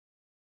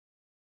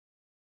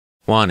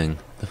Warning: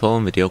 the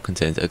following video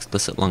contains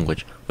explicit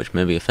language which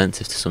may be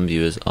offensive to some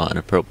viewers or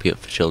inappropriate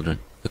for children.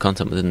 The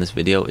content within this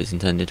video is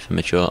intended for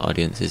mature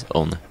audiences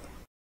only.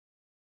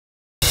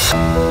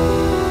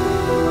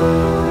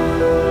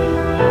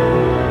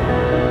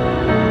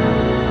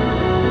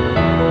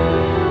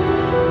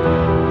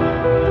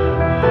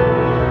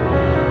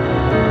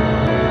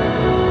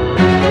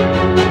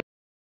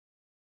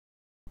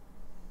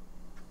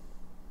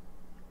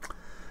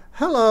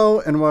 Hello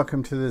and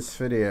welcome to this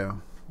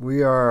video.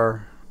 We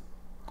are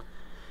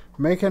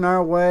making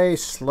our way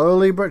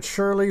slowly but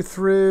surely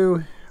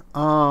through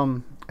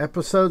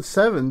episode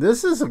 7.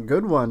 This is a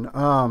good one.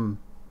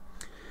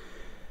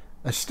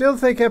 I still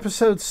think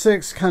episode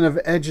 6 kind of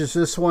edges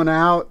this one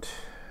out,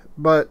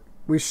 but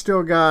we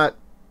still got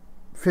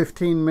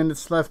 15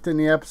 minutes left in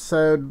the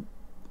episode.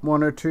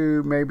 1 or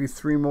 2, maybe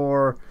 3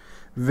 more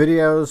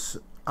videos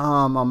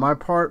on my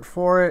part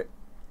for it.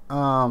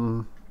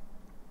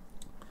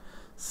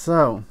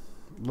 So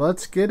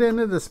let's get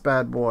into this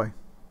bad boy.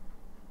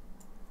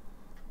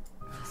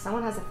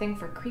 Someone has a thing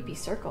for creepy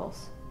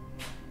circles.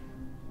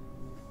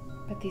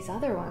 But these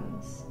other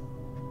ones...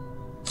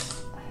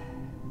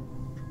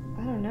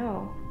 I don't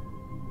know.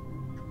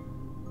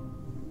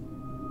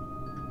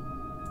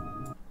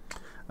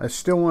 I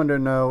still want to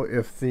know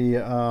if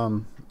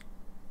the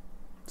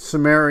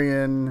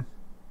Sumerian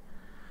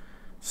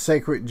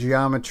sacred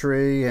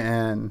geometry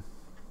and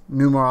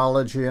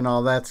numerology and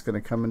all that's going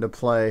to come into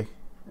play.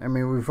 I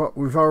mean,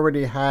 we've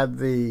already had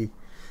the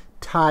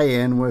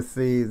tie-in with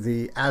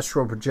the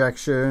astral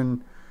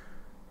projection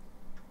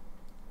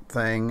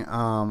thing.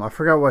 I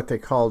forgot what they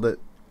called it.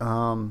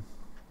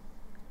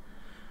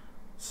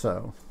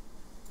 So.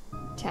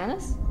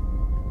 Tanis?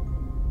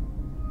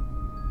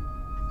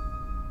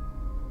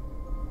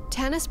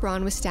 Tanis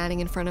Braun was standing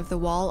in front of the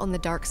wall on the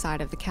dark side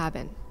of the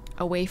cabin,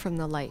 away from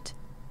the light.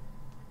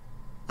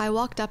 I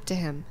walked up to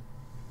him.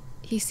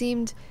 He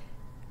seemed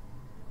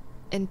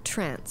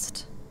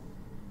entranced.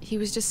 He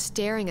was just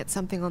staring at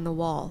something on the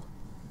wall,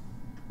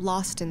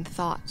 lost in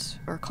thought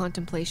or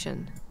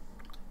contemplation.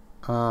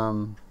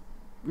 Yeah,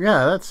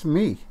 that's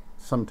me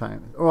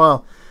sometimes.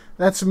 Well,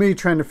 that's me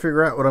trying to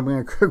figure out what I'm going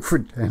to cook for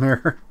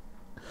dinner.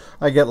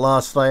 I get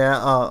lost.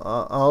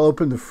 I'll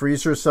open the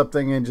freezer or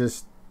something and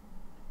just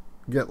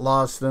get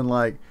lost and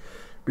like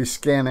be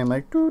scanning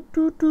like doot,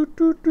 doot, doot,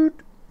 doot,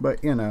 doot.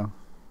 But you know,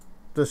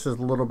 this is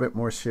a little bit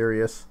more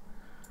serious.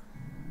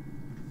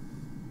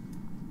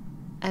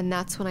 And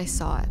that's when I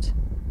saw it.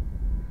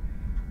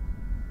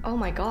 Oh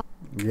my god.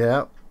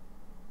 Yep.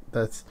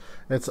 It's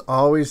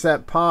always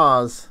that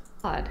pause.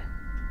 God.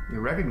 You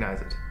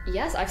recognize it?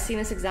 Yes, I've seen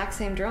this exact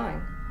same drawing.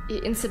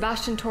 In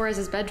Sebastian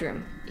Torres'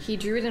 bedroom. He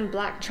drew it in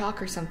black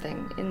chalk or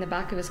something in the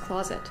back of his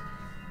closet.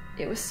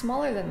 It was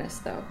smaller than this,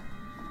 though.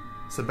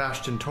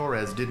 Sebastian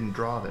Torres didn't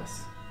draw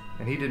this.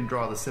 And he didn't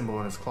draw the symbol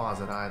in his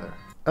closet either.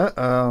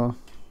 Uh-oh.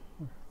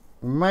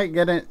 We might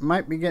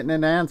be getting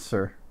an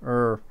answer.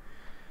 Or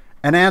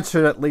an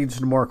answer that leads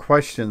to more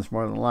questions,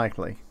 more than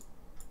likely.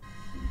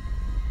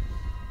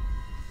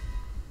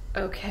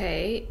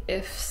 Okay,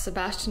 if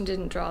Sebastian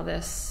didn't draw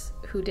this,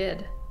 who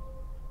did?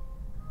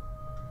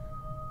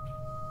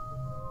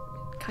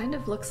 It kind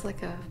of looks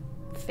like a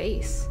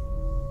face.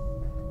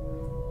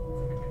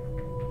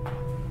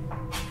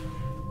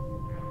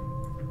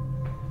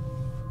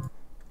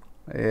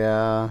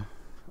 Yeah.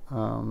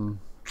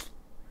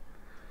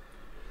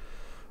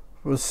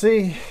 We'll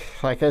see.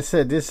 Like I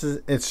said,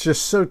 it's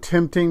just so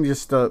tempting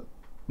just to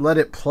let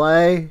it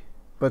play,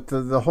 but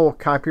the whole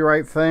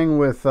copyright thing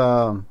with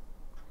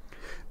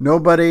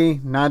nobody,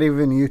 not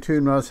even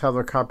YouTube, knows how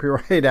the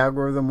copyright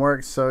algorithm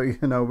works. So, you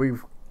know,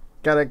 we've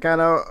got to kind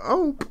of...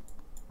 Oh!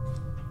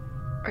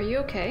 Are you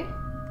okay?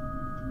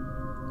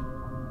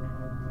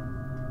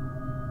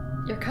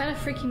 You're kind of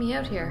freaking me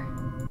out here.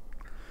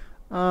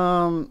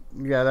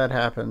 Yeah, that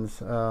happens.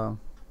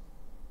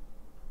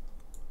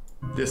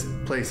 This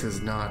place is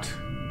not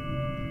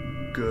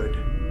good.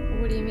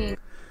 What do you mean?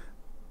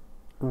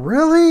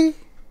 Really?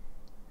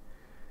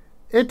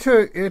 It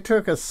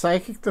took a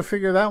psychic to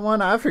figure that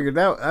one. I figured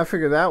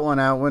that one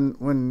out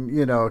when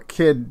you know, a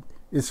kid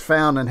is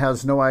found and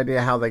has no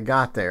idea how they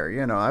got there.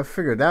 You know, I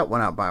figured that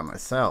one out by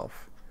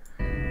myself.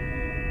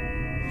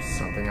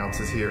 Something else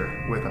is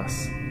here with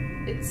us.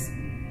 It's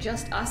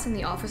just us and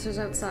the officers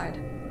outside.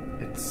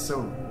 It's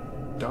so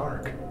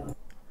dark.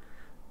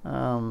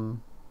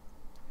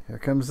 Here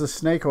comes the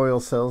snake oil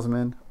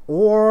salesman,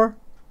 or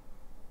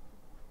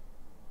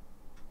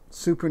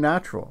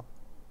supernatural.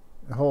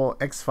 The whole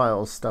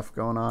X-Files stuff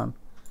going on.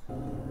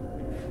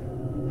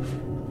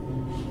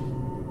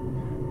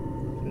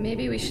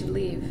 Maybe we should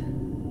leave.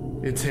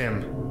 It's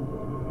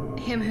him.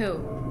 Him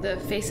who? The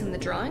face in the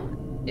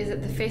drawing? Is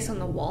it the face on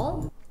the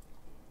wall?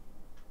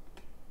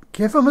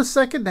 Give him a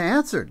second to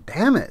answer.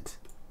 Damn it.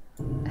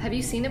 Have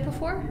you seen it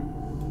before?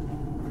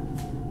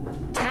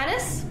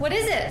 Tanis? What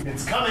is it?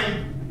 It's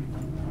coming!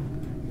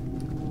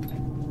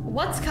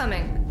 What's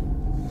coming?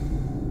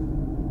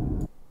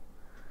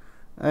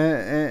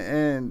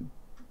 And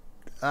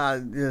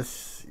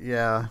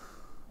yeah.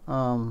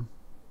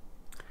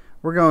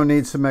 We're going to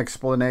need some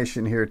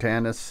explanation here,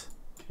 Tanis.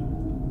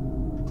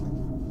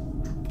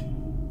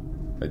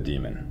 A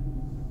demon.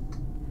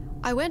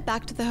 I went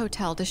back to the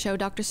hotel to show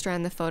Dr.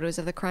 Strand the photos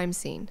of the crime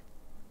scene.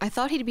 I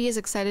thought he'd be as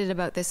excited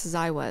about this as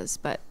I was,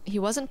 but he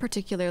wasn't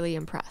particularly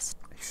impressed.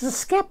 He's a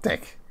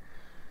skeptic.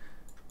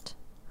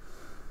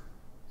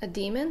 A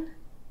demon?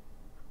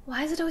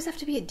 Why does it always have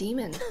to be a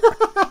demon?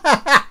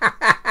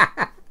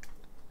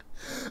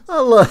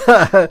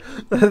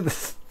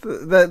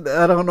 That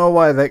I don't know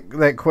why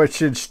that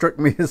question struck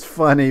me as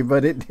funny,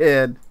 but it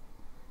did.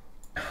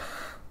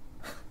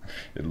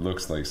 It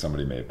looks like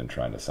somebody may have been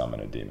trying to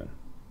summon a demon.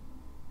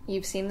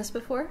 You've seen this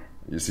before?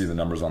 You see the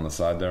numbers on the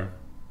side there?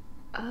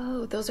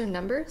 Oh, those are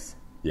numbers?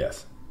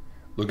 Yes.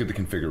 Look at the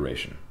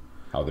configuration,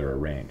 how they're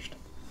arranged.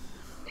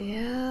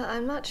 Yeah,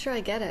 I'm not sure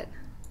I get it.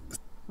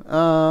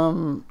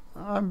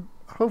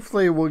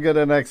 Hopefully we'll get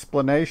an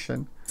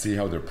explanation. See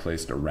how they're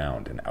placed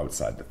around and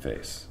outside the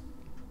face.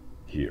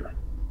 Here.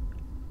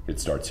 It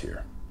starts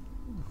here.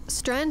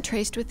 Strand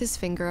traced with his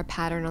finger a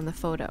pattern on the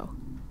photo.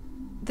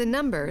 The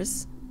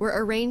numbers were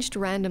arranged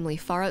randomly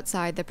far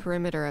outside the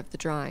perimeter of the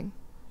drawing.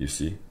 You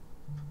see?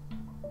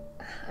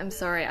 I'm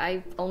sorry,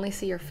 I only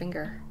see your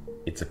finger.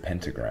 It's a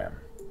pentagram.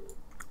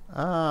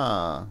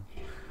 Ah.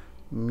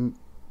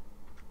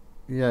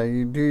 Yeah,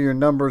 you do your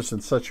numbers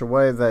in such a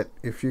way that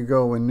if you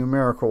go in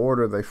numerical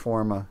order, they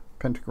form a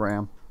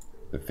pentagram.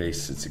 The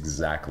face sits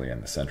exactly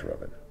in the center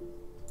of it.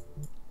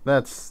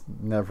 That's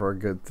never a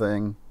good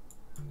thing.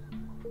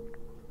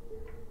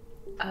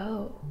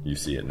 Oh. You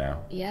see it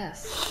now?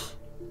 Yes.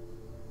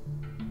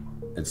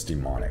 It's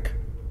demonic.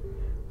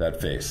 That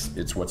face,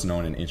 it's what's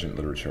known in ancient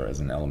literature as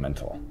an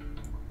elemental.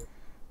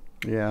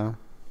 Yeah.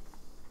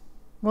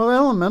 Well,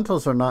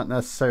 elementals are not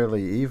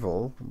necessarily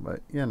evil,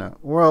 but, you know.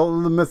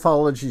 Well, the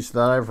mythologies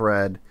that I've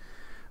read,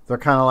 they're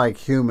kind of like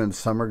humans.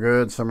 Some are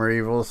good, some are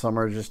evil, some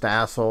are just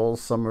assholes,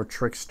 some are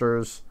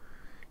tricksters,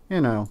 you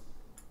know.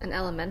 An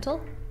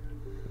elemental?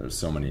 There's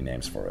so many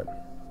names for it.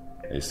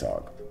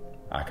 Asog,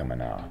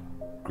 Akamana,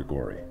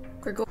 Grigori.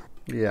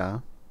 Yeah.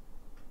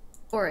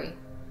 Grigori.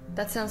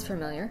 That sounds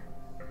familiar.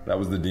 That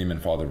was the demon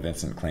Father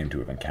Vincent claimed to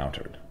have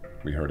encountered.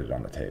 We heard it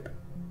on the tape.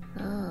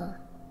 Ah.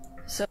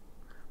 So...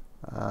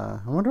 I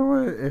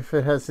wonder if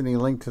it has any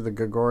link to the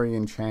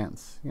Gregorian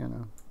chants, you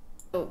know.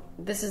 So,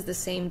 this is the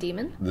same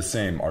demon? The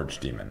same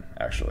archdemon,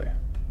 actually.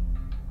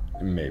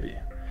 Maybe.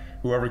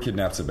 Whoever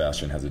kidnapped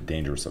Sebastian has a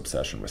dangerous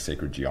obsession with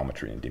sacred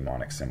geometry and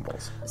demonic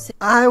symbols.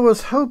 I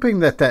was hoping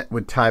that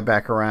would tie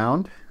back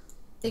around.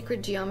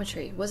 Sacred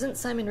geometry. Wasn't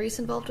Simon Reese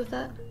involved with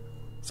that?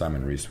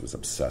 Simon Reese was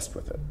obsessed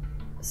with it.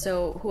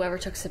 So, whoever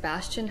took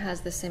Sebastian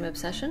has the same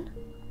obsession?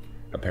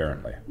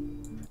 Apparently.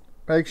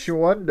 Makes you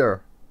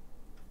wonder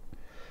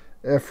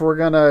if we're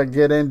going to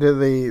get into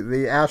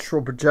the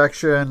astral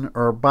projection,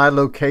 or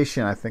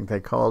bilocation, I think they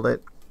called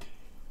it,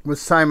 with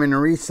Simon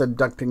Reese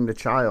abducting the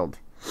child.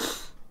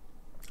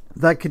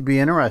 That could be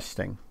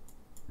interesting.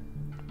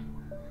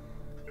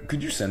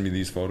 Could you send me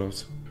these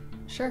photos?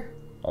 Sure.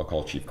 I'll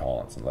call Chief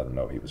Collins and let him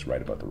know he was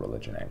right about the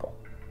religion angle.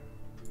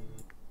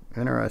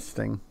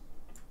 Interesting.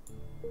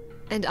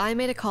 And I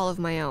made a call of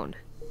my own.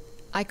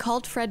 I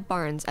called Fred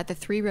Barnes at the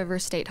Three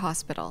Rivers State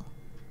Hospital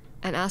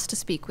and asked to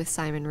speak with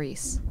Simon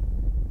Reese.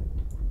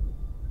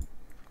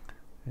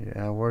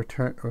 Yeah, we're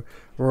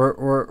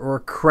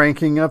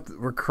cranking up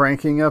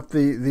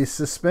the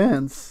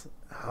suspense.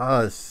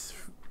 Oh, it's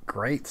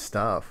great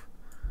stuff.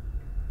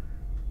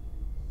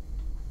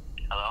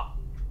 Hello?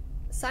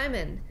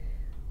 Simon,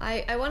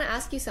 I want to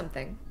ask you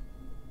something.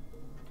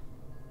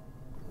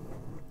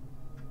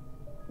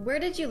 Where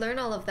did you learn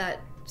all of that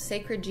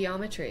sacred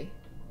geometry?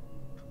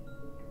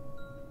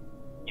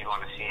 You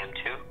want to see him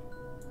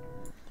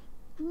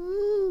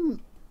too?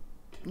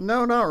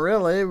 No, not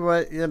really,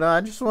 but, you know, I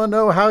just want to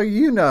know how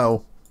you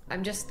know.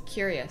 I'm just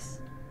curious.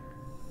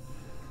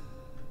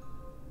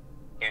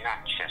 You're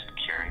not just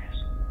curious.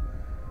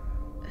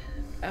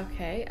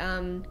 Okay,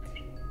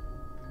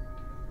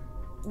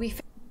 we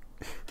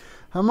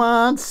Come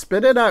on,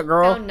 spit it out,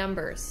 girl. found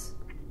numbers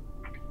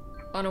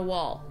on a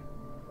wall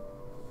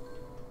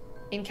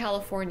in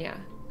California.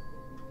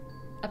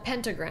 A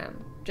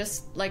pentagram,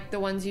 just like the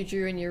ones you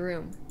drew in your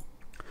room.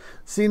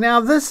 See,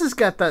 now this has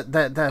got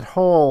that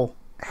whole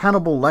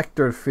Hannibal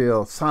Lecter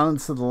feel,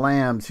 Silence of the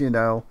Lambs, you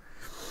know.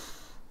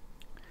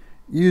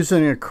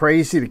 Using a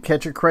crazy to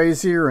catch a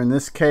crazy, or in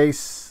this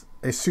case,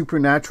 a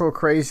supernatural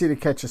crazy to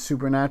catch a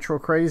supernatural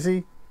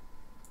crazy.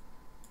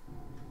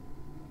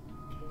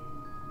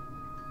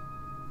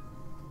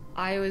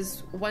 I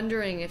was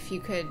wondering if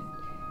you could...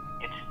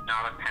 It's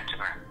not a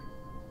pentagram.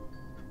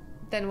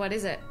 Then what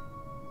is it?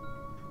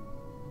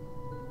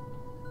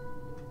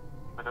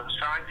 Were those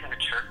drawings in a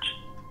church?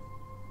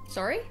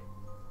 Sorry?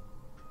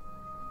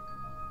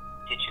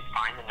 Did you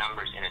find the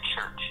numbers in a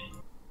church?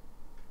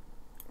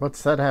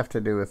 What's that have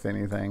to do with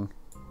anything?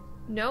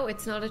 No,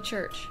 it's not a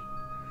church.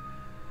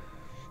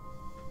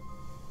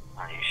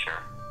 Are you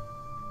sure?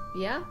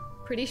 Yeah,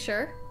 pretty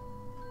sure.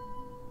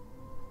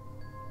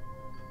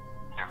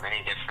 There are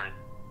many different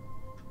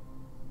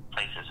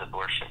places of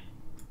worship.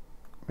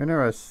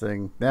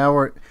 Interesting. Now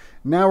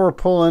we're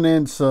pulling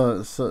in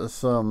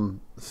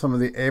some of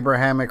the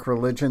Abrahamic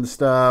religion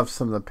stuff,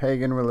 some of the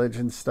pagan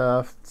religion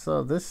stuff.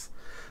 So this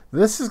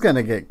is going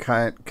to get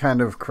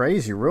kind of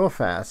crazy real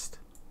fast.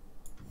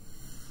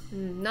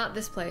 Not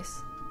this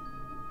place.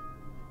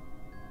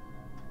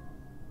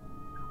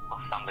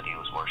 Well, somebody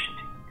was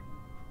worshipping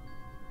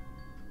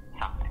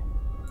something.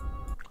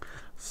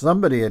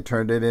 Somebody had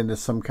turned it into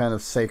some kind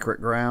of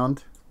sacred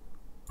ground.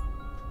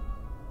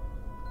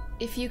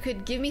 If you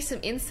could give me some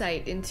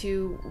insight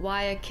into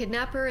why a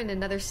kidnapper in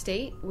another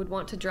state would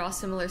want to draw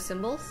similar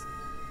symbols,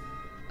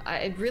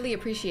 I'd really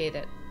appreciate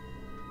it.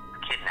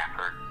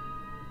 Kidnapper.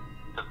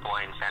 The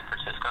boy in San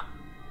Francisco?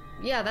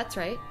 Yeah, that's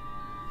right.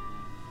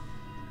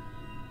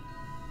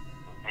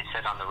 They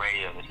said on the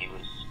radio that he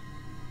was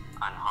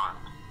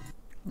unharmed.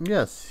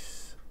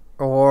 Yes.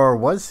 Or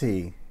was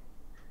he?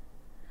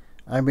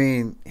 I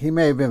mean, he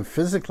may have been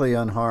physically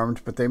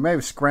unharmed, but they may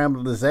have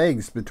scrambled his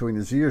eggs between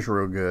his ears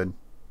real good.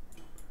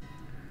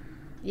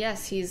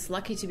 Yes, he's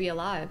lucky to be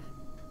alive.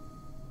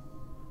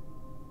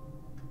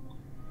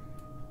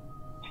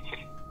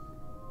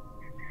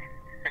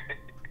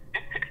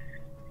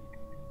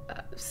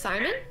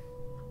 Simon?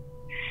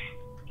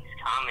 He's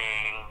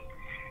coming.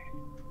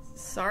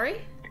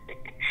 Sorry?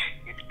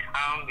 He's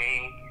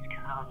coming. He's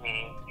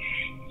coming.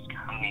 He's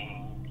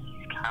coming.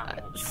 He's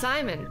coming.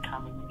 Simon. He's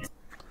coming.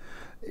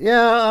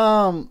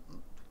 Yeah,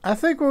 I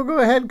think we'll go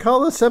ahead and call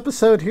this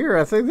episode here.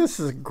 I think this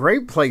is a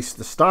great place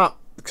to stop,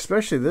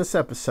 especially this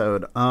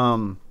episode.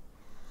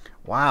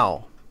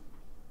 Wow.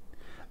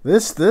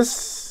 This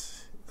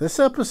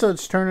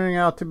episode's turning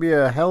out to be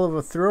a hell of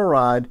a thrill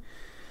ride.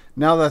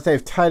 Now that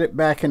they've tied it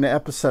back into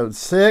episode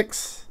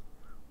 6,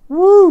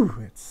 woo!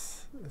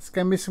 It's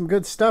gonna be some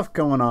good stuff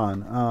going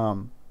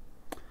on.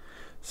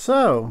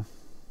 So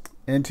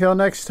until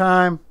next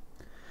time,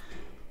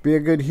 be a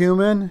good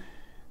human,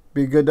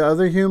 be good to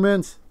other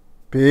humans.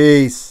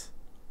 Peace.